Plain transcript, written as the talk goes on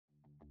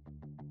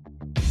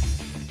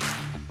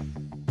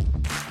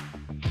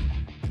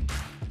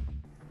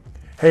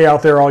Hey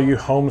out there, all you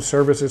home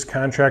services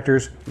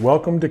contractors,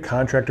 welcome to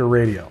Contractor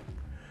Radio.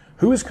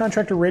 Who is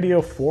Contractor Radio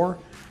for?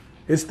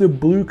 It's the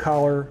blue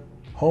collar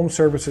home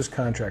services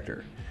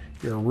contractor.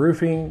 You're a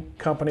roofing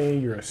company,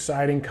 you're a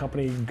siding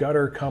company,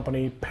 gutter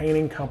company,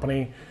 painting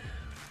company,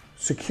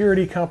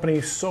 security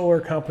company, solar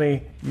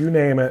company, you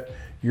name it.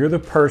 You're the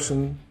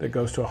person that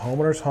goes to a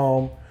homeowner's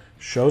home,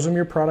 shows them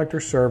your product or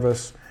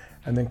service,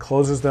 and then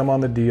closes them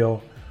on the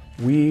deal.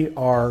 We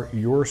are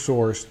your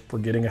source for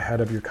getting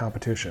ahead of your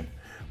competition.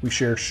 We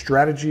share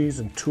strategies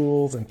and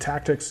tools and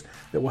tactics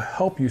that will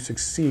help you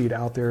succeed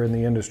out there in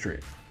the industry.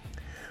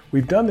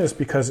 We've done this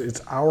because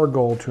it's our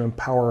goal to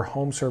empower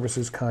home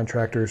services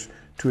contractors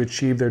to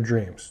achieve their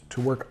dreams, to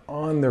work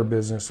on their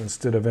business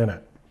instead of in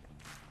it.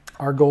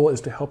 Our goal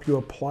is to help you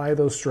apply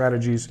those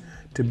strategies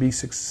to be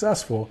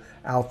successful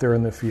out there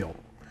in the field.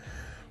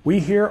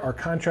 We here are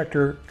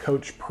Contractor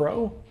Coach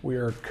Pro. We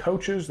are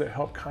coaches that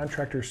help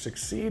contractors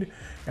succeed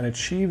and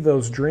achieve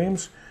those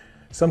dreams.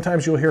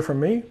 Sometimes you'll hear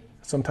from me.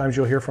 Sometimes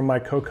you'll hear from my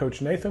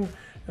co-coach Nathan,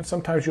 and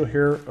sometimes you'll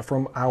hear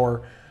from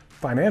our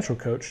financial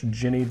coach,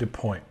 Jenny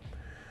DuPoint.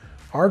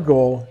 Our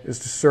goal is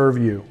to serve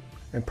you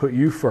and put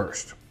you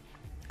first.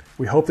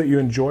 We hope that you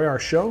enjoy our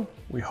show.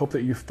 We hope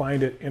that you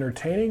find it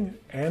entertaining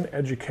and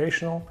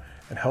educational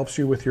and helps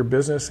you with your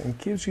business and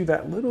gives you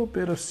that little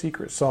bit of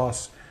secret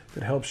sauce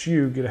that helps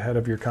you get ahead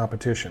of your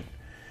competition.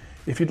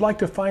 If you'd like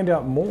to find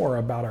out more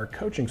about our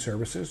coaching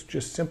services,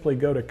 just simply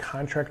go to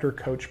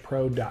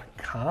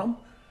contractorcoachpro.com.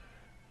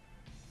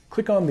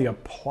 Click on the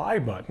apply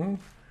button,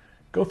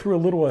 go through a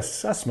little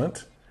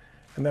assessment,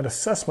 and that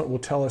assessment will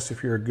tell us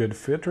if you're a good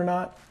fit or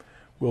not.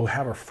 We'll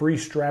have a free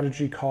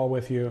strategy call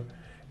with you,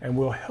 and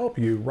we'll help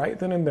you right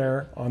then and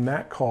there on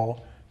that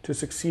call to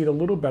succeed a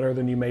little better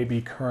than you may be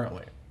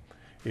currently.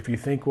 If you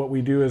think what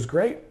we do is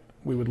great,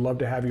 we would love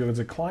to have you as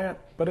a client,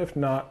 but if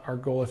not, our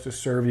goal is to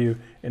serve you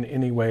in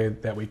any way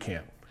that we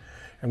can.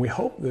 And we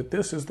hope that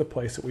this is the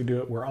place that we do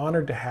it. We're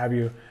honored to have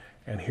you,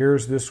 and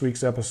here's this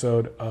week's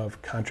episode of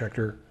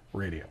Contractor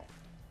Radio.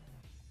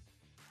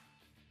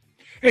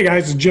 Hey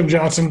guys, it's Jim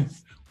Johnson.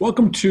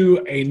 Welcome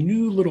to a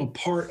new little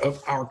part of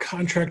our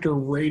Contractor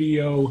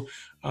Radio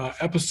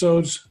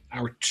episodes,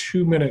 our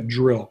 2-minute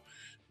drill.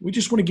 We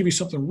just want to give you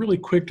something really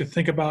quick to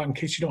think about in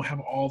case you don't have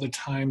all the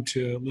time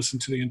to listen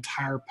to the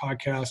entire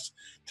podcast.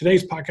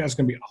 Today's podcast is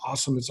going to be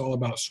awesome. It's all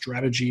about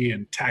strategy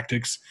and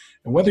tactics,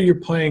 and whether you're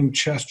playing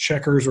chess,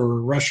 checkers,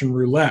 or Russian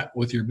roulette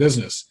with your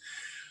business.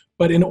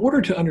 But in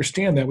order to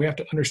understand that, we have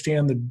to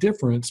understand the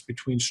difference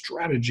between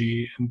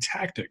strategy and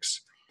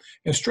tactics.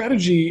 And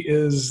strategy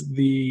is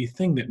the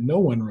thing that no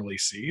one really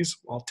sees,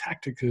 while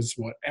tactic is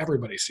what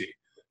everybody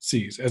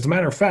sees. As a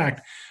matter of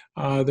fact,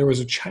 there was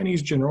a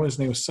Chinese general, his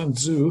name was Sun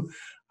Tzu,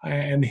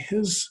 and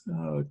his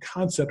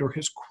concept or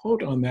his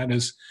quote on that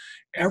is,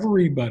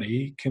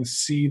 everybody can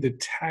see the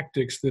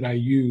tactics that I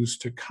use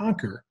to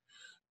conquer,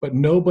 but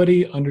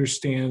nobody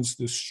understands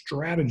the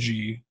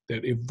strategy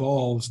that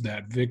evolves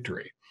that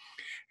victory.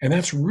 And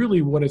that's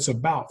really what it's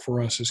about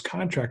for us as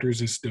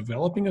contractors, is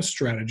developing a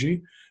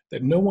strategy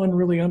that no one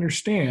really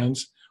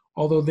understands,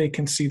 although they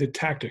can see the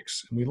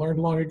tactics. And we learned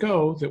long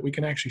ago that we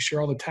can actually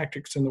share all the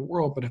tactics in the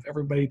world, but if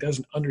everybody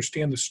doesn't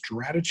understand the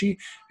strategy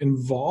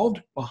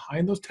involved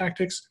behind those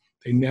tactics,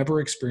 they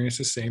never experience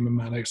the same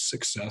amount of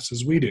success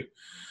as we do.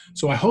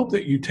 So I hope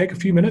that you take a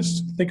few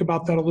minutes to think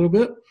about that a little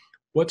bit.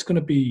 What's going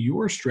to be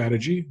your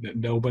strategy that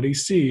nobody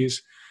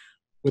sees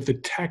with the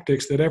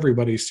tactics that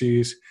everybody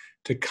sees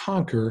to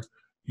conquer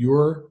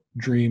your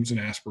dreams and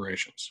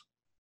aspirations?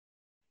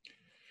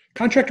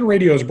 Contractor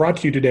Radio is brought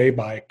to you today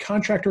by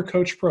Contractor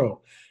Coach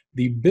Pro,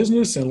 the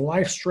business and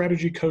life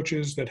strategy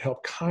coaches that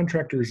help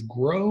contractors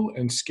grow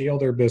and scale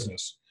their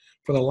business.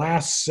 For the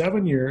last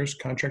 7 years,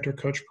 Contractor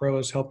Coach Pro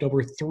has helped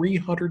over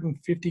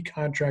 350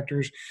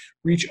 contractors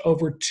reach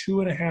over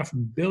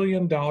 $2.5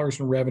 billion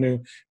in revenue.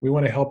 We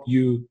want to help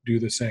you do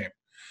the same.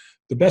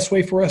 The best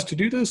way for us to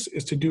do this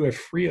is to do a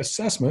free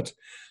assessment.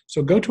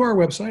 So go to our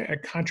website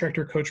at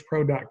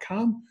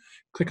contractorcoachpro.com,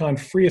 click on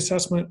free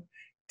assessment,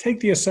 take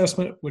the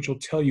assessment, which will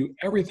tell you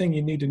everything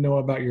you need to know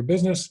about your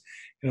business.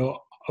 It'll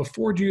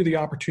afford you the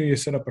opportunity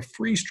to set up a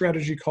free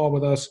strategy call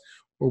with us,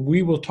 where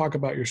we will talk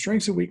about your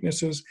strengths and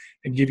weaknesses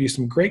and give you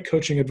some great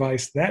coaching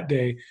advice that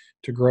day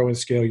to grow and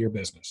scale your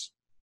business.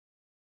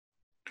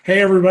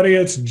 Hey everybody,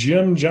 it's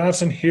Jim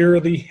Johnson here,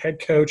 the head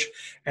coach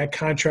at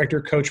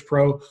Contractor Coach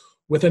Pro,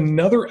 with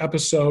another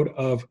episode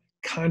of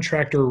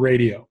Contractor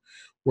Radio,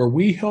 where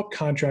we help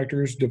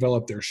contractors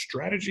develop their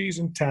strategies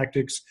and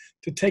tactics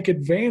to take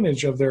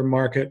advantage of their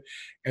market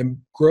and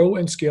grow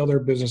and scale their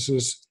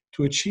businesses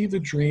to achieve the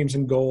dreams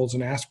and goals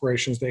and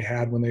aspirations they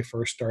had when they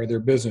first started their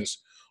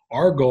business.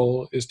 Our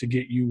goal is to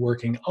get you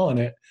working on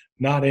it,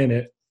 not in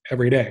it,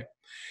 every day.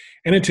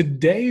 And in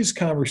today's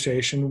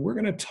conversation, we're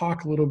going to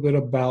talk a little bit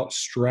about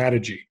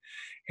strategy.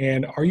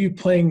 And are you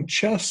playing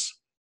chess,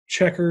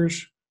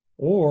 checkers,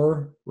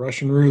 or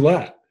Russian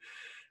roulette?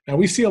 Now,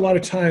 we see a lot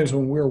of times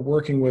when we're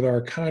working with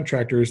our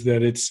contractors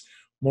that it's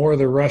more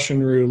the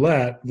Russian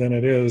roulette than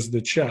it is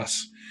the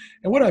chess.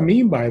 And what I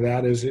mean by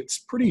that is it's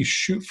pretty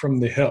shoot from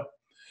the hip.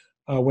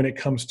 when it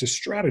comes to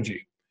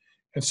strategy.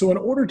 And so in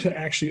order to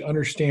actually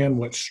understand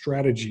what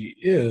strategy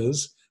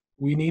is,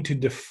 we need to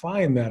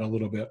define that a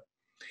little bit.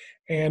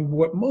 And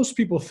what most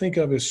people think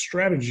of as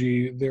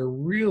strategy, they're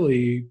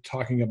really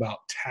talking about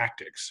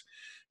tactics.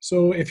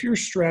 So if your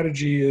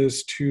strategy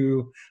is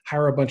to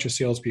hire a bunch of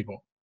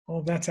salespeople,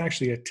 well, that's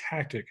actually a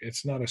tactic.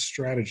 It's not a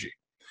strategy.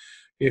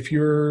 If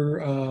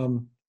you're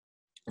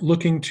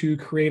looking to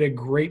create a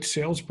great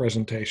sales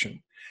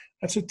presentation,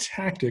 that's a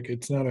tactic.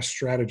 It's not a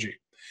strategy.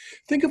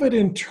 Think of it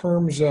in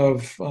terms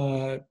of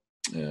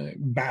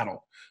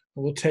battle.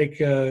 We'll take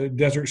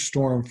Desert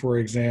Storm, for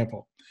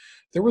example.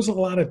 There was a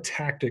lot of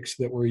tactics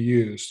that were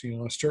used,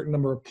 a certain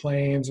number of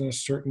planes and a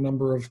certain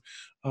number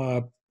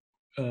of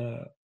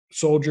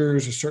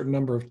soldiers, a certain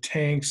number of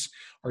tanks,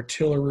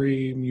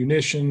 artillery,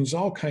 munitions,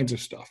 all kinds of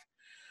stuff.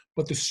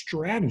 But the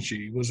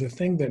strategy was a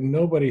thing that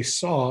nobody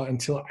saw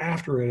until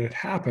after it had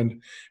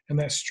happened. And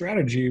that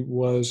strategy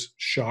was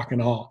shock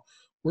and awe.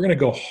 We're going to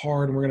go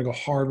hard, and we're going to go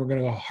hard, and we're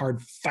going to go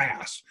hard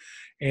fast.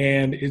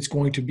 And it's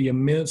going to be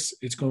immense.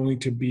 It's going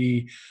to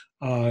be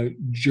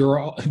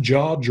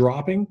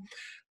jaw-dropping,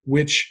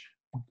 which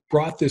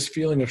brought this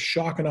feeling of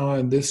shock and awe,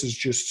 and this is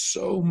just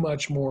so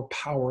much more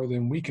power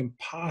than we can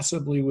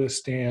possibly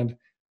withstand.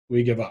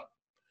 We give up.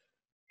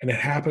 And it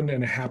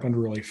happened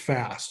really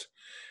fast.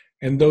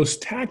 And those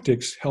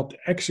tactics helped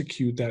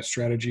execute that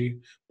strategy,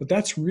 but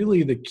that's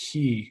really the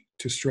key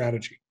to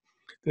strategy.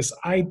 This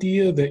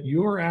idea that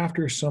you're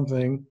after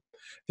something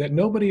that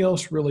nobody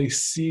else really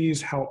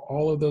sees how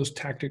all of those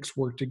tactics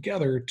work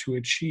together to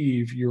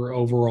achieve your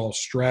overall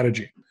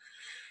strategy.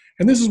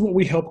 And this is what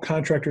we help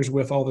contractors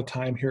with all the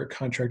time here at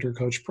Contractor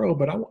Coach Pro,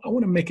 but I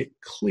want to make it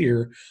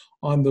clear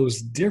on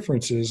those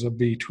differences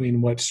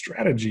between what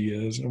strategy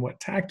is and what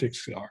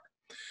tactics are.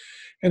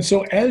 And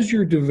so as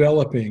you're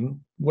developing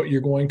what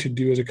you're going to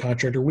do as a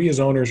contractor, we as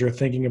owners are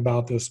thinking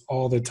about this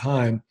all the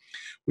time.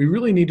 We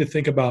really need to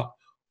think about,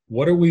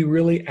 what are we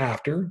really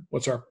after?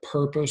 What's our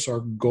purpose, our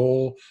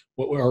goal?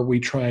 What are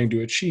we trying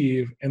to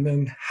achieve? And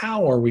then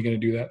how are we going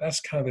to do that? That's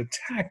kind of the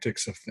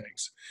tactics of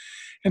things.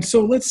 And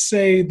so let's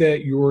say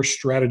that your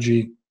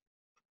strategy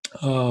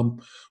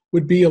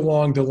would be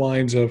along the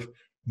lines of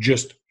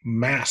just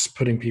mass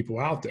putting people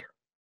out there.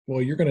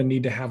 Well, you're going to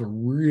need to have a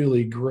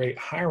really great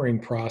hiring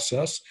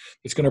process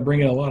that's going to bring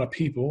in a lot of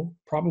people,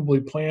 probably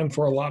plan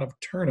for a lot of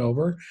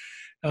turnover,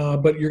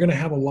 but you're going to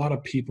have a lot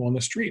of people on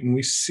the street. And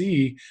we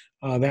see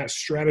that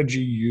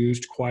strategy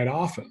used quite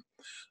often.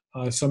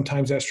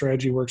 Sometimes that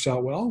strategy works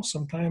out well,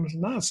 sometimes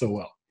not so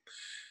well.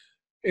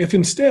 If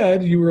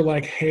instead you were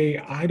like, hey,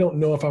 I don't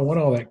know if I want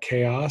all that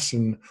chaos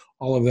and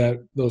all of that,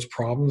 those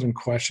problems and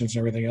questions and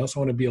everything else, I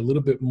want to be a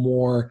little bit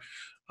more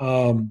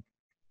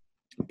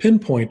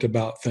pinpoint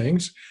about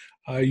things,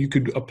 you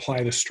could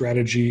apply the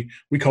strategy.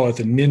 We call it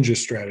the ninja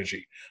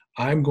strategy.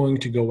 I'm going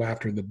to go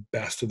after the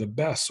best of the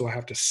best. So I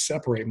have to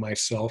separate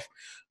myself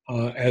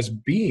as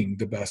being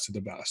the best of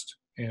the best.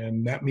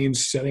 And that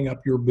means setting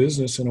up your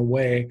business in a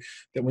way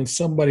that when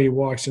somebody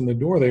walks in the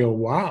door, they go,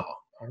 wow,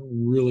 I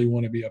really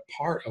want to be a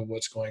part of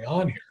what's going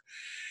on here.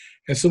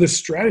 And so this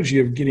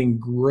strategy of getting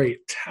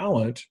great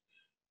talent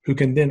who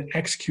can then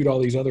execute all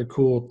these other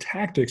cool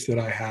tactics that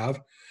I have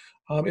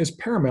is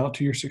paramount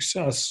to your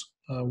success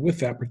with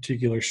that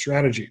particular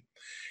strategy.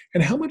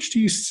 And how much do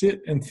you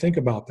sit and think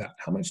about that?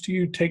 How much do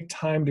you take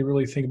time to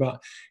really think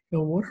about,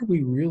 what are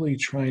we really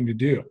trying to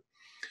do?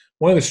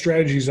 One of the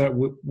strategies that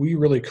we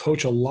really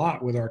coach a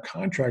lot with our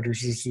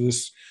contractors is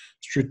this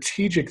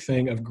strategic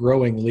thing of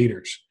growing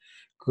leaders,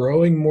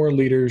 growing more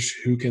leaders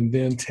who can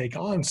then take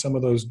on some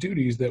of those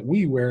duties that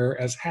we wear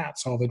as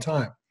hats all the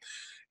time.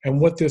 And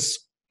what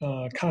this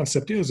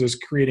concept is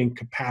creating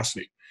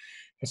capacity.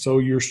 And so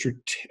your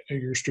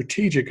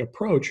strategic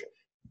approach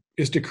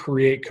is to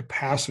create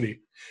capacity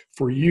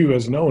for you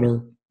as an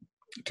owner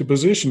to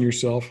position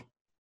yourself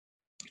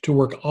to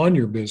work on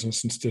your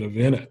business instead of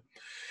in it.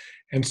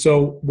 And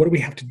so what do we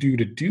have to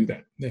do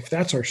that? If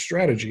that's our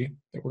strategy,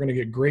 that we're going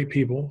to get great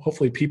people,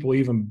 hopefully people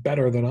even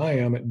better than I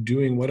am at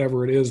doing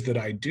whatever it is that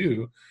I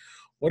do,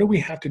 what do we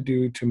have to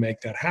do to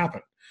make that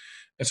happen?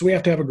 And so we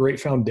have to have a great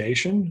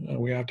foundation.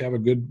 We have to have a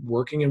good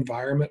working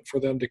environment for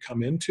them to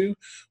come into.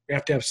 We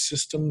have to have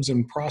systems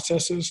and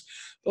processes,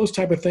 those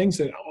type of things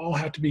that all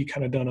have to be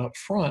kind of done up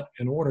front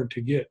in order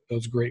to get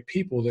those great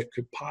people that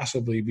could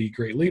possibly be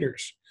great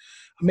leaders.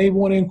 I may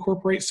want to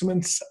incorporate some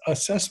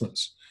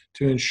assessments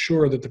to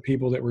ensure that the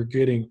people that we're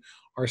getting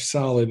are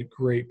solid,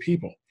 great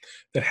people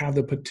that have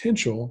the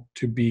potential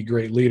to be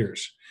great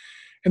leaders.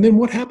 And then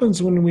what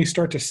happens when we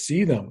start to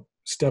see them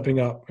stepping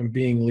up and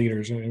being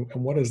leaders? And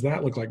what does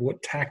that look like?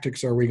 What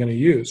tactics are we going to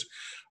use?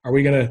 Are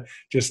we going to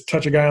just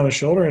touch a guy on the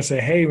shoulder and say,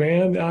 hey,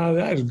 man,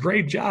 that is a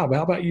great job.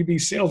 How about you be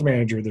sales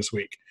manager this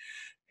week?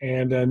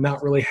 And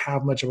not really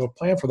have much of a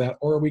plan for that?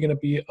 Or are we going to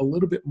be a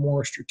little bit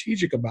more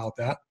strategic about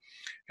that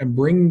and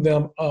bring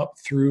them up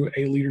through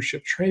a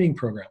leadership training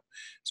program,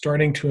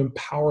 starting to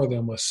empower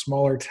them with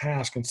smaller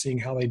tasks and seeing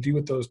how they do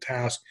with those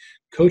tasks,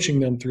 coaching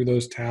them through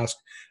those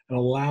tasks, and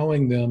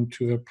allowing them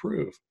to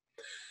improve?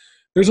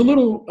 There's a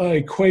little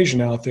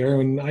equation out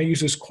there, and I use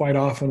this quite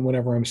often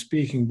whenever I'm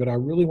speaking, but I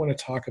really want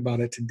to talk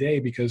about it today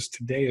because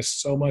today is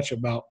so much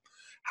about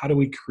how do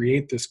we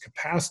create this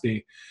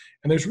capacity.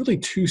 And there's really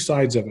two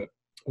sides of it.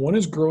 One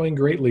is growing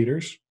great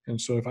leaders. And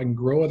so if I can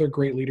grow other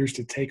great leaders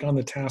to take on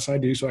the tasks I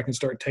do, so I can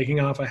start taking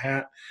off a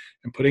hat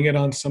and putting it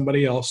on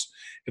somebody else,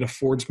 it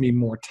affords me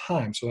more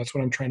time. So that's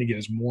what I'm trying to get,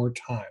 is more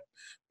time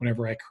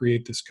whenever I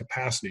create this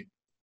capacity.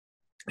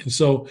 And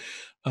so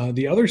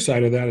the other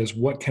side of that is,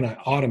 what can I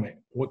automate?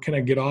 What can I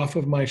get off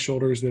of my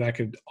shoulders that I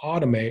could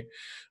automate,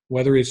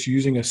 whether it's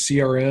using a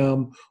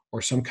CRM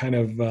or some kind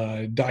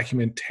of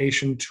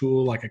documentation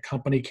tool like a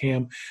company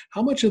cam?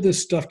 How much of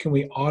this stuff can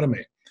we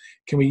automate?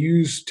 Can we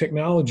use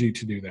technology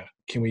to do that?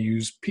 Can we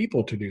use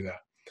people to do that?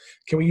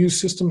 Can we use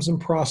systems and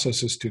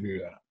processes to do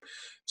that?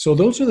 So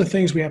those are the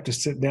things we have to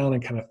sit down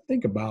and kind of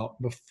think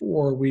about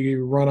before we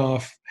run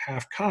off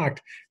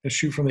half-cocked and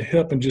shoot from the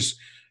hip and just,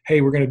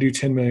 hey, we're going to do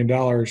 $10 million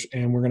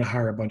and we're going to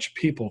hire a bunch of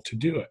people to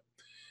do it.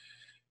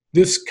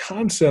 This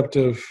concept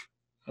of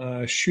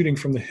shooting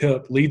from the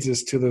hip leads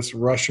us to this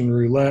Russian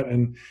roulette,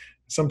 and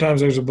sometimes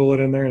there's a bullet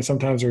in there and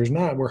sometimes there's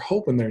not. We're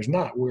hoping there's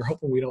not. We're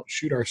hoping we don't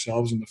shoot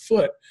ourselves in the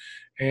foot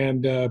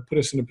and put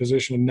us in a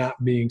position of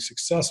not being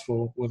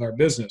successful with our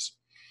business.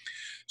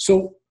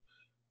 So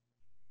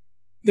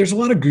there's a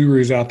lot of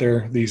gurus out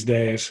there these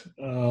days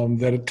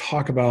that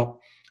talk about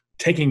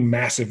taking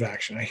massive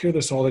action. I hear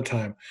this all the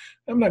time.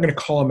 I'm not going to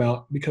call them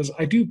out because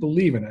I do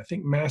believe in it. I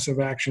think massive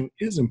action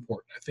is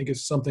important. I think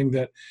it's something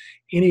that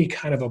any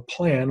kind of a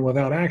plan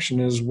without action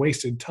is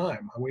wasted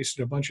time. I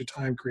wasted a bunch of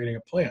time creating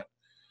a plan.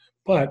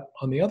 But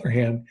on the other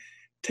hand,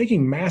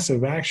 taking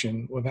massive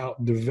action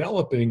without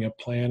developing a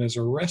plan is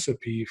a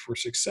recipe for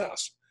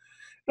success.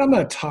 And I'm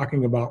not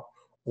talking about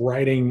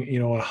writing, a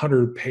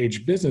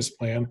 100-page business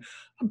plan.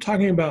 I'm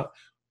talking about,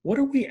 what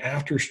are we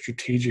after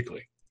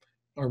strategically?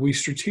 Are we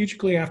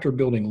strategically after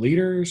building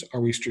leaders?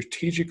 Are we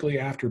strategically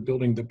after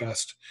building the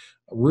best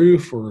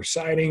roof or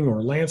siding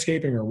or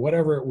landscaping or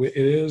whatever it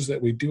is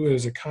that we do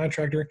as a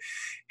contractor?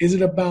 Is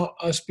it about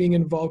us being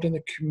involved in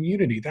the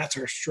community? That's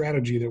our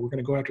strategy, that we're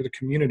going to go after the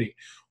community.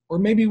 Or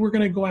maybe we're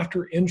going to go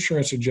after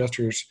insurance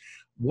adjusters.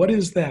 What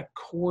is that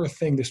core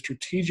thing, the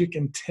strategic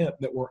intent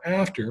that we're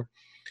after?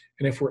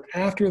 And if we're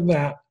after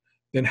that,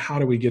 then how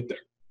do we get there?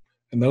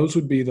 And those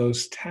would be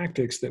those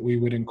tactics that we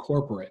would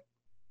incorporate.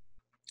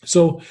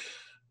 So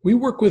we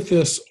work with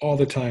this all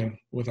the time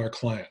with our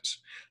clients.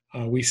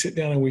 We sit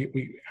down and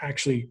we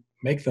actually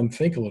make them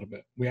think a little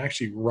bit. We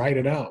actually write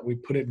it out. We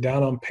put it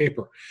down on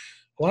paper.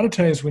 A lot of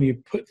times when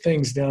you put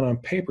things down on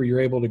paper, you're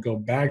able to go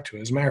back to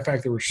it. As a matter of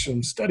fact, there were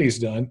some studies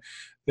done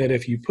that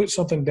if you put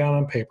something down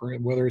on paper,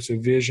 whether it's a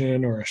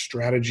vision or a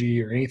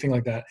strategy or anything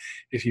like that,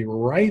 if you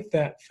write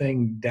that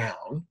thing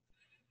down,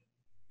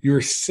 you're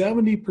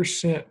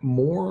 70%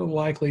 more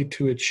likely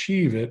to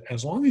achieve it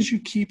as long as you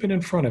keep it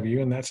in front of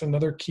you. And that's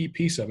another key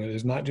piece of it,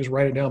 is not just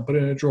write it down, put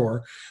it in a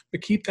drawer,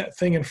 but keep that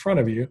thing in front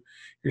of you.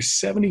 You're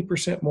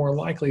 70% more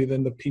likely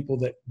than the people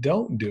that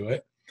don't do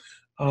it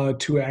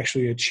to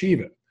actually achieve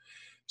it.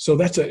 So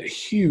that's a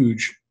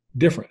huge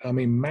difference.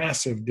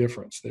 Massive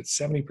difference, that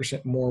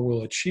 70% more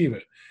will achieve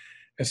it.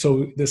 And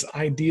so this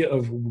idea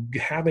of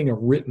having a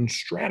written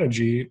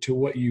strategy to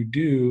what you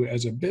do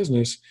as a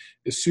business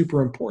is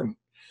super important.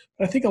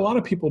 I think a lot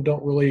of people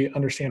don't really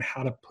understand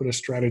how to put a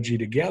strategy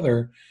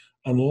together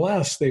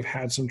unless they've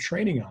had some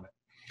training on it.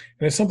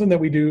 And it's something that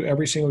we do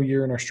every single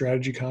year in our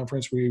strategy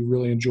conference. We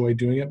really enjoy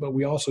doing it, but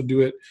we also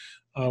do it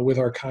with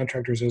our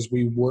contractors as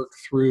we work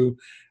through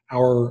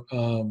our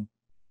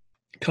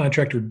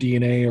contractor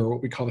DNA, or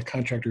what we call the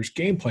contractor's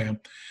game plan,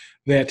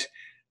 that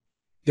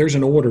there's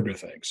an order to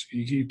things.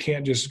 You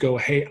can't just go,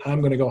 hey,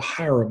 I'm going to go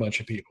hire a bunch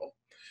of people.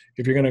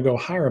 If you're going to go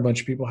hire a bunch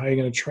of people, how are you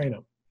going to train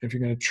them? If you're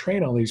going to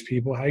train all these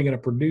people, how are you going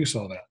to produce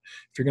all that?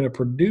 If you're going to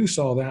produce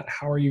all that,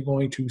 how are you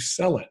going to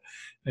sell it?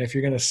 And if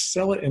you're going to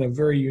sell it in a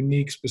very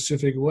unique,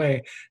 specific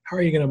way, how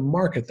are you going to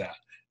market that?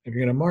 If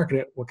you're going to market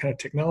it, what kind of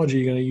technology are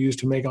you going to use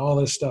to make all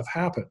this stuff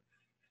happen?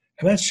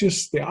 And that's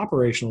just the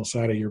operational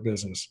side of your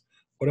business.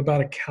 What about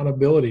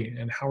accountability,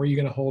 and how are you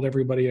going to hold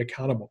everybody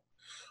accountable?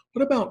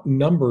 What about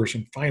numbers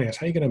and finance?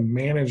 How are you going to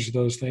manage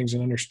those things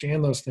and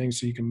understand those things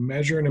so you can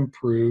measure and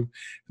improve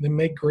and then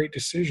make great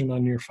decisions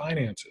on your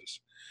finances?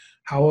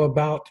 How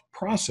about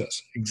process?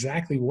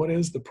 Exactly what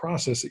is the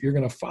process that you're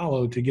going to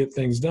follow to get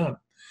things done?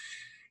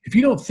 If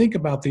you don't think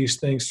about these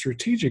things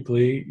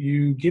strategically,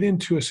 you get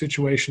into a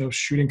situation of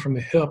shooting from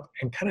the hip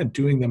and kind of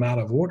doing them out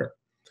of order.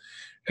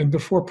 And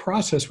before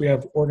process, we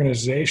have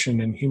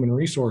organization and human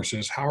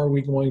resources. How are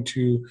we going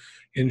to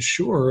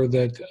ensure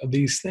that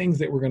these things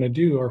that we're going to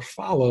do are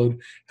followed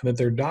and that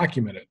they're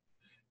documented?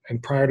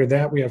 And prior to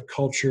that, we have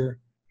culture,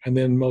 and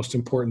then most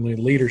importantly,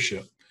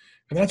 leadership.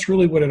 And that's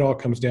really what it all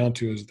comes down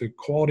to, is the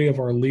quality of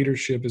our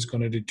leadership is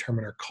going to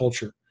determine our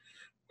culture,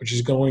 which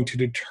is going to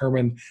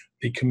determine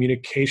the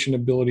communication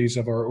abilities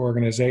of our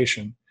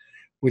organization,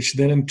 which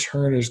then in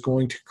turn is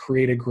going to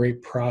create a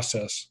great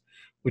process,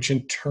 which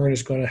in turn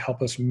is going to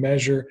help us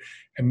measure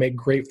and make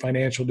great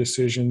financial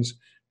decisions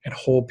and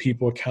hold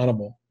people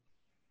accountable.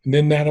 And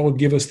then that'll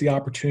give us the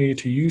opportunity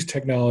to use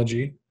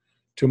technology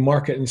to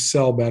market and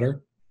sell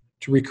better,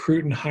 to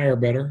recruit and hire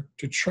better,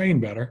 to train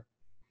better,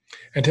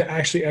 and to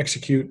actually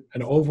execute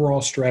an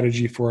overall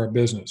strategy for our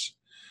business.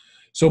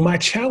 So my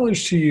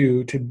challenge to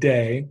you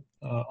today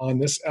on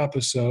this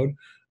episode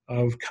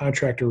of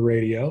Contractor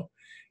Radio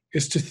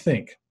is to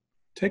think.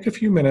 Take a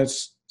few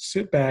minutes,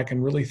 sit back,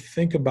 and really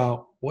think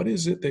about what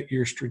is it that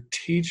you're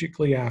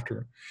strategically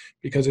after.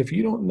 Because if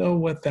you don't know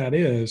what that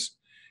is,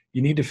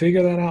 you need to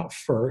figure that out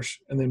first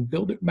and then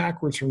build it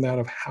backwards from that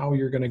of how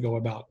you're going to go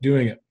about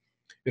doing it.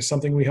 It's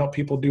something we help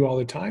people do all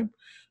the time.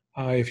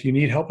 If you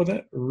need help with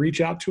it,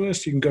 reach out to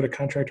us. You can go to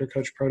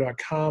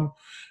contractorcoachpro.com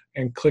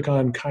and click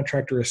on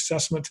contractor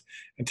assessment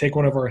and take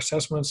one of our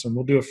assessments, and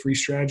we'll do a free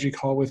strategy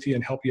call with you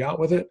and help you out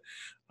with it.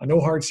 No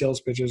hard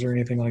sales pitches or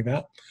anything like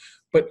that.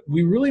 But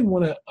we really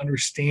want to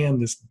understand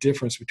this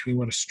difference between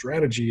what a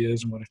strategy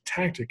is and what a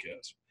tactic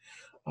is.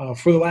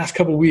 For the last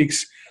couple of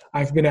weeks,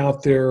 I've been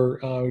out there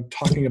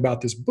talking about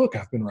this book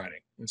I've been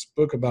writing, this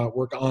book about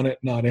work on it,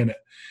 not in it.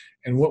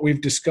 And what we've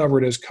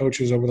discovered as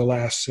coaches over the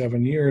last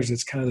 7 years,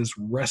 it's kind of this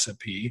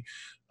recipe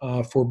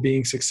for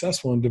being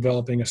successful in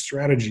developing a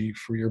strategy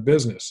for your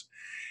business.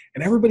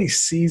 And everybody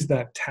sees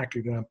that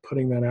tactic that I'm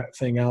putting that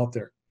thing out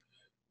there,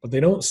 but they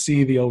don't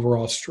see the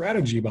overall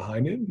strategy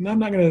behind it. And I'm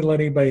not going to let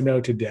anybody know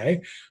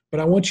today,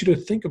 but I want you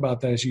to think about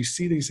that as you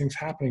see these things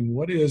happening.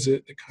 What is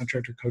it that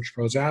Contractor Coach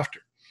Pro is after?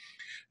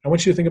 I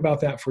want you to think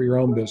about that for your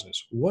own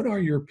business. What are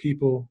your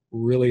people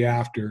really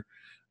after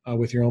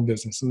with your own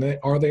business? And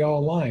are they all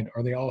aligned?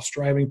 Are they all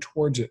striving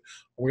towards it?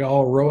 Are we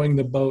all rowing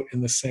the boat in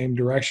the same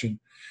direction?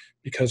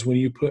 Because when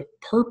you put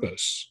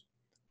purpose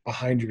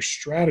behind your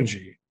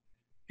strategy,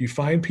 you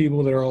find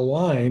people that are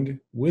aligned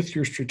with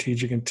your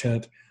strategic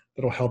intent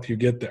that'll help you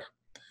get there.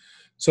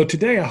 So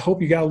today, I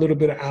hope you got a little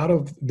bit out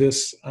of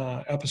this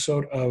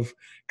episode of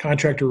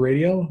Contractor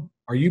Radio.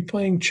 Are you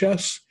playing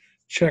chess,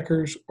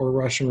 checkers, or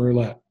Russian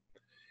roulette?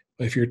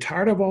 If you're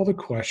tired of all the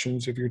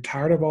questions, if you're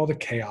tired of all the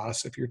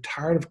chaos, if you're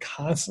tired of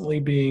constantly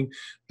being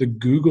the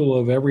Google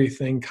of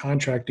everything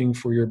contracting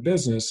for your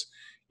business,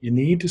 you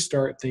need to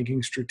start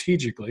thinking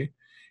strategically.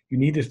 You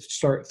need to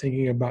start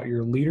thinking about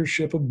your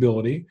leadership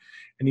ability,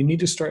 and you need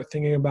to start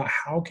thinking about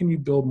how can you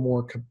build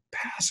more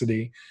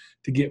capacity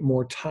to get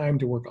more time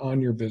to work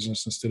on your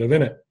business instead of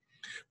in it.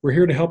 We're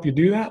here to help you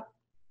do that,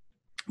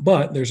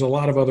 but there's a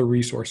lot of other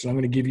resources. I'm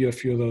going to give you a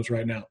few of those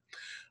right now.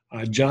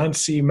 John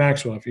C.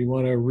 Maxwell, if you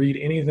want to read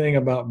anything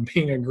about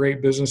being a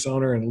great business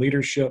owner and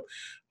leadership,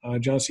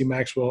 John C.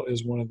 Maxwell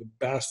is one of the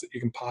best that you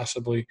can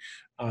possibly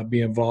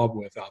be involved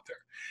with out there.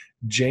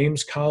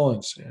 James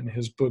Collins and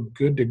his book,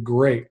 Good to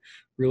Great,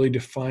 really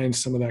defines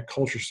some of that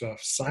culture stuff.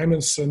 Simon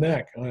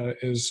Sinek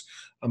is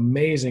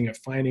amazing at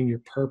finding your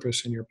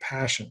purpose and your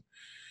passion.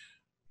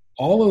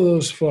 All of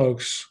those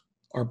folks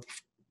are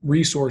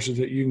resources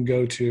that you can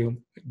go to.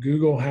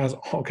 Google has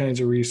all kinds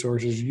of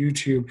resources.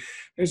 YouTube,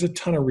 there's a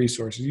ton of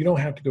resources. You don't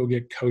have to go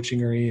get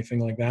coaching or anything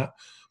like that.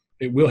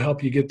 It will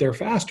help you get there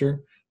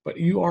faster, but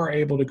you are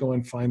able to go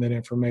and find that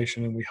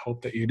information, and we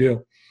hope that you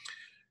do.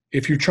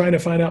 If you're trying to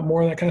find out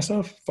more of that kind of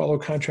stuff, follow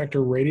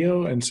Contractor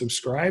Radio and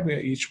subscribe.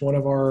 Each one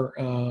of our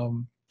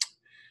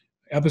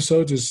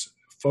episodes is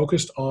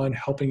focused on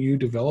helping you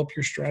develop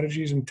your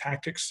strategies and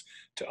tactics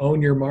to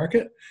own your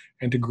market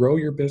and to grow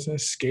your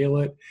business, scale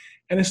it.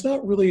 And it's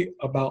not really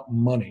about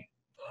money.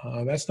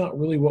 That's not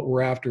really what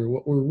we're after.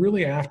 What we're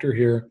really after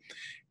here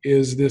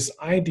is this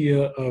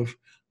idea of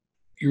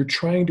you're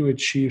trying to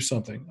achieve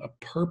something, a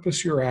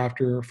purpose you're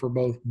after for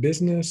both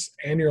business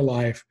and your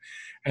life,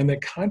 and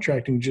that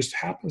contracting just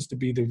happens to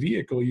be the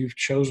vehicle you've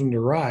chosen to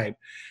ride.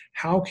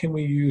 How can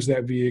we use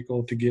that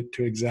vehicle to get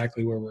to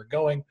exactly where we're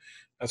going?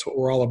 That's what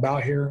we're all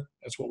about here.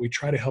 That's what we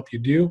try to help you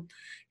do.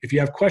 If you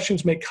have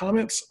questions, make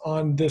comments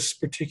on this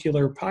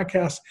particular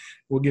podcast.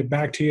 We'll get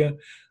back to you.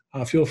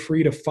 Feel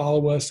free to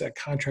follow us at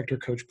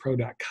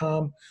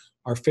contractorcoachpro.com,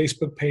 our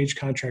Facebook page,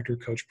 Contractor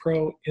Coach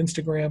Pro,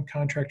 Instagram,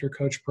 Contractor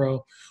Coach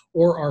Pro,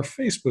 or our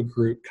Facebook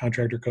group,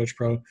 Contractor Coach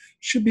Pro.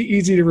 Should be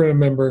easy to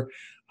remember.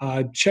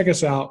 Check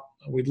us out.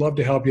 We'd love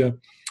to help you.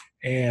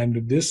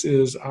 And this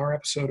is our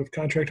episode of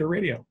Contractor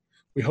Radio.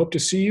 We hope to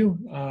see you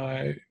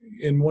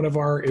in one of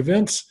our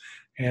events.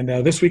 And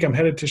this week I'm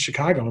headed to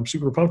Chicago. I'm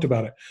super pumped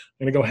about it.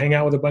 I'm going to go hang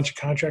out with a bunch of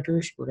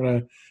contractors. We're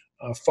going to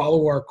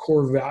follow our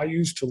core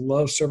values to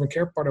love, serve, and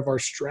care. Part of our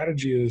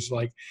strategy is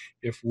like,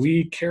 if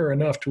we care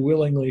enough to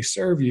willingly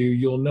serve you,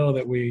 you'll know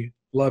that we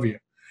love you.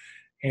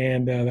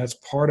 And that's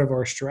part of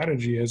our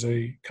strategy as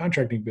a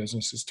contracting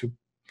business, is to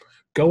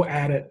go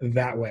at it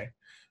that way.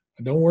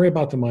 Don't worry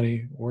about the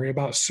money. Worry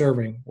about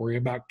serving. Worry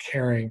about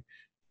caring.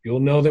 You'll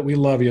know that we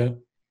love you.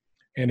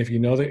 And if you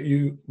know that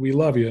we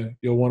love you,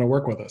 you'll want to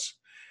work with us.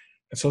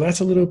 And so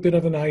that's a little bit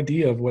of an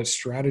idea of what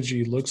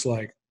strategy looks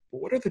like.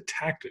 But what are the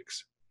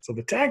tactics? So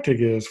the tactic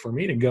is for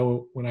me to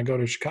go, when I go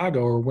to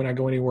Chicago or when I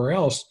go anywhere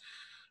else,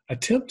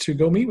 attempt to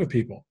go meet with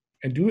people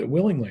and do it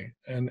willingly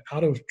and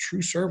out of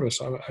true service.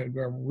 I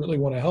really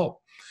want to help.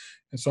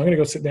 And so I'm going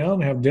to go sit down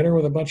and have dinner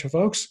with a bunch of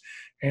folks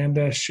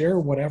and share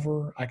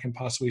whatever I can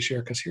possibly share.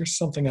 Because here's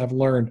something I've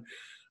learned.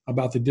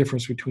 about the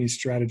difference between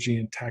strategy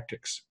and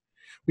tactics.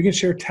 We can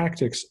share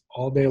tactics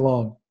all day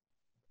long,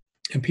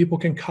 and people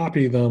can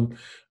copy them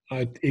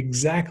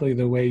exactly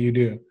the way you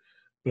do.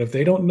 But if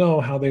they don't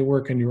know how they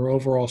work in your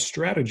overall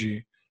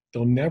strategy,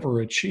 they'll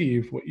never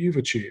achieve what you've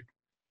achieved.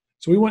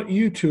 So we want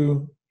you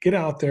to get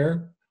out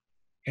there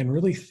and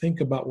really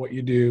think about what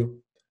you do.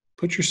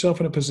 Put yourself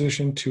in a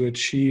position to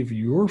achieve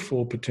your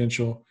full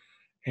potential,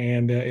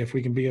 and if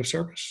we can be of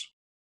service.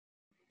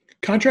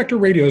 Contractor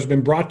Radio has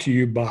been brought to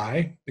you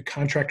by the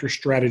Contractor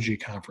Strategy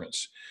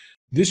Conference.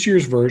 This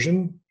year's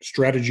version,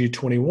 Strategy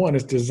 21,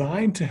 is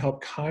designed to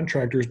help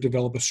contractors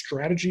develop a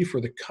strategy for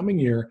the coming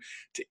year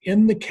to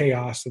end the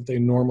chaos that they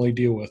normally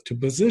deal with, to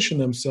position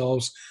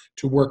themselves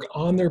to work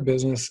on their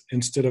business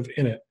instead of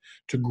in it,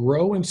 to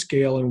grow and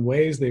scale in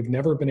ways they've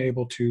never been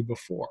able to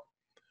before.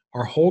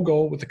 Our whole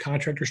goal with the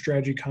Contractor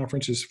Strategy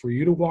Conference is for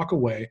you to walk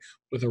away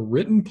with a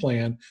written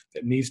plan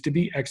that needs to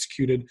be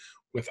executed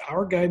with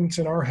our guidance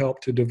and our help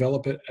to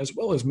develop it, as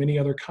well as many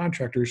other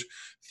contractors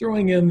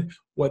throwing in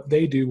what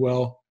they do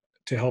well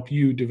to help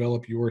you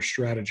develop your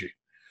strategy.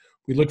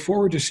 We look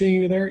forward to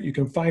seeing you there. You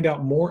can find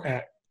out more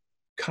at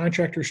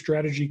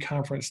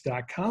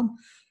contractorstrategyconference.com.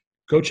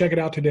 Go check it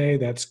out today.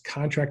 That's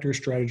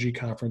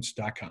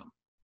contractorstrategyconference.com.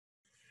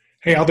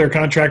 Hey out there,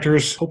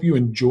 contractors. Hope you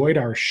enjoyed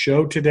our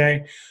show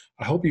today.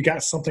 I hope you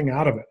got something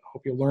out of it. I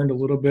hope you learned a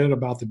little bit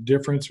about the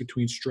difference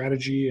between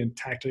strategy and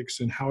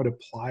tactics and how it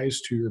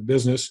applies to your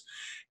business.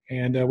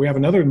 And we have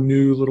another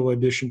new little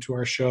addition to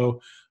our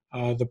show,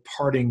 the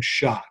parting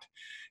shot.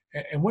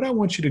 And what I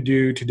want you to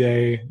do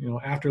today,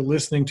 after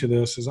listening to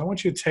this, is I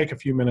want you to take a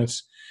few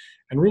minutes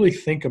and really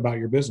think about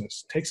your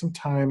business. Take some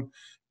time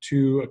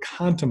to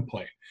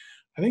contemplate.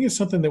 I think it's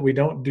something that we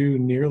don't do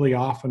nearly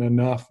often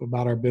enough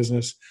about our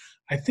business.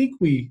 I think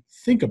we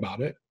think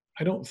about it.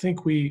 I don't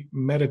think we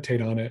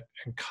meditate on it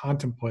and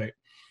contemplate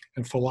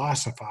and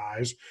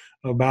philosophize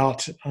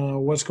about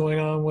what's going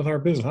on with our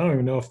business. I don't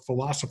even know if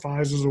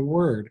philosophize is a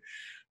word,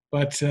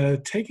 but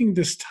taking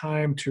this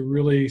time to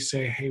really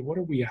say, hey, what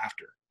are we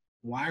after?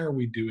 Why are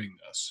we doing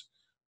this?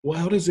 Well,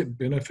 how does it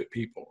benefit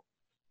people?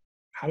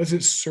 How does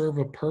it serve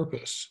a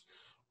purpose?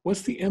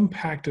 What's the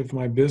impact of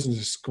my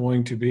business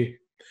going to be?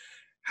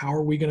 How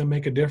are we going to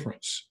make a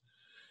difference?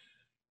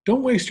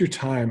 Don't waste your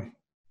time.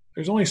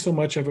 There's only so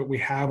much of it we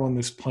have on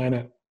this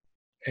planet,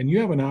 and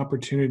you have an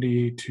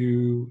opportunity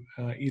to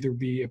either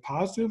be a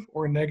positive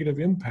or a negative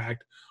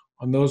impact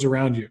on those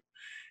around you.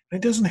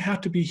 And it doesn't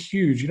have to be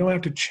huge. You don't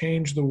have to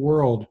change the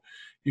world.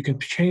 You can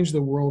change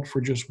the world for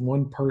just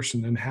one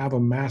person and have a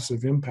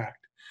massive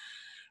impact.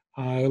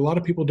 A lot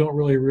of people don't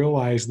really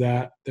realize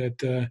that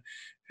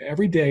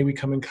every day we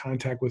come in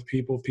contact with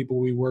people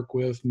we work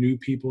with, new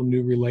people,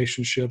 new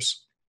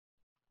relationships,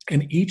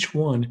 and each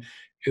one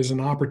is an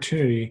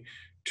opportunity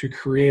to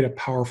create a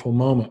powerful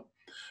moment,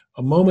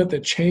 a moment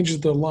that changes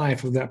the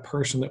life of that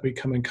person that we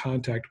come in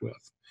contact with.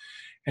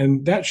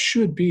 And that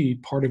should be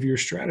part of your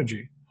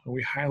strategy.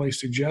 We highly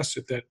suggest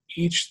it, that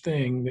each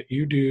thing that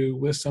you do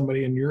with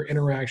somebody in your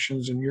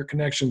interactions and your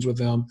connections with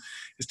them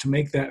is to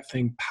make that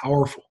thing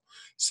powerful,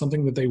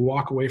 something that they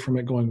walk away from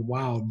it going,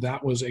 wow,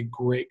 that was a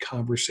great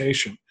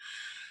conversation.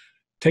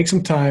 Take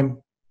some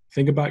time,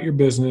 think about your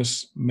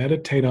business,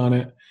 meditate on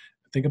it,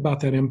 think about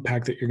that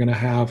impact that you're going to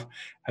have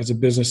as a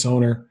business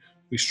owner.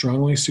 We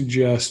strongly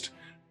suggest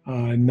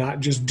not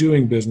just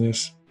doing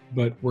business,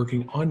 but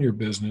working on your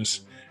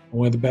business. And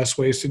one of the best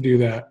ways to do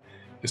that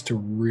is to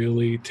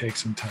really take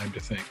some time to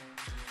think.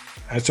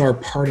 That's our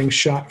parting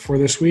shot for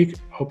this week.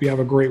 Hope you have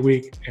a great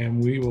week,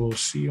 and we will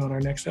see you on our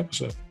next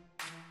episode.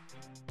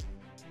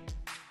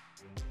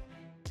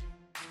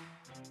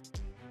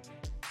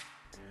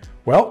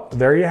 Well,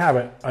 there you have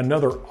it.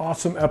 Another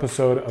awesome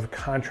episode of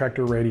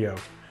Contractor Radio.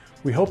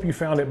 We hope you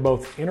found it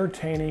both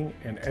entertaining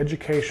and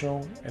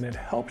educational, and it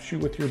helps you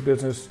with your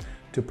business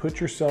to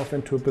put yourself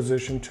into a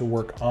position to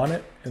work on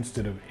it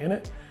instead of in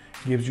it,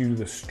 gives you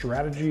the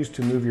strategies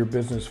to move your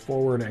business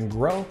forward and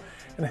grow,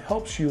 and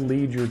helps you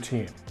lead your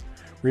team.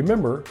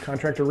 Remember,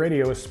 Contractor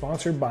Radio is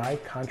sponsored by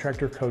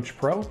Contractor Coach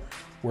Pro,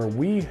 where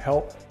we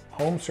help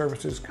home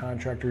services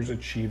contractors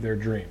achieve their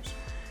dreams.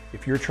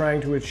 If you're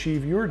trying to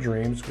achieve your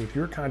dreams with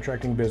your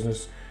contracting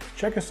business,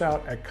 check us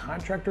out at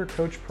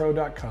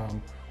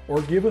contractorcoachpro.com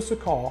or give us a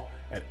call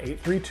at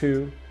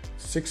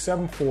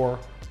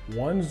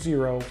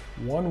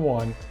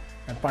 832-674-1011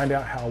 and find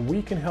out how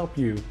we can help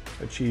you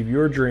achieve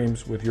your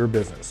dreams with your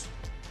business.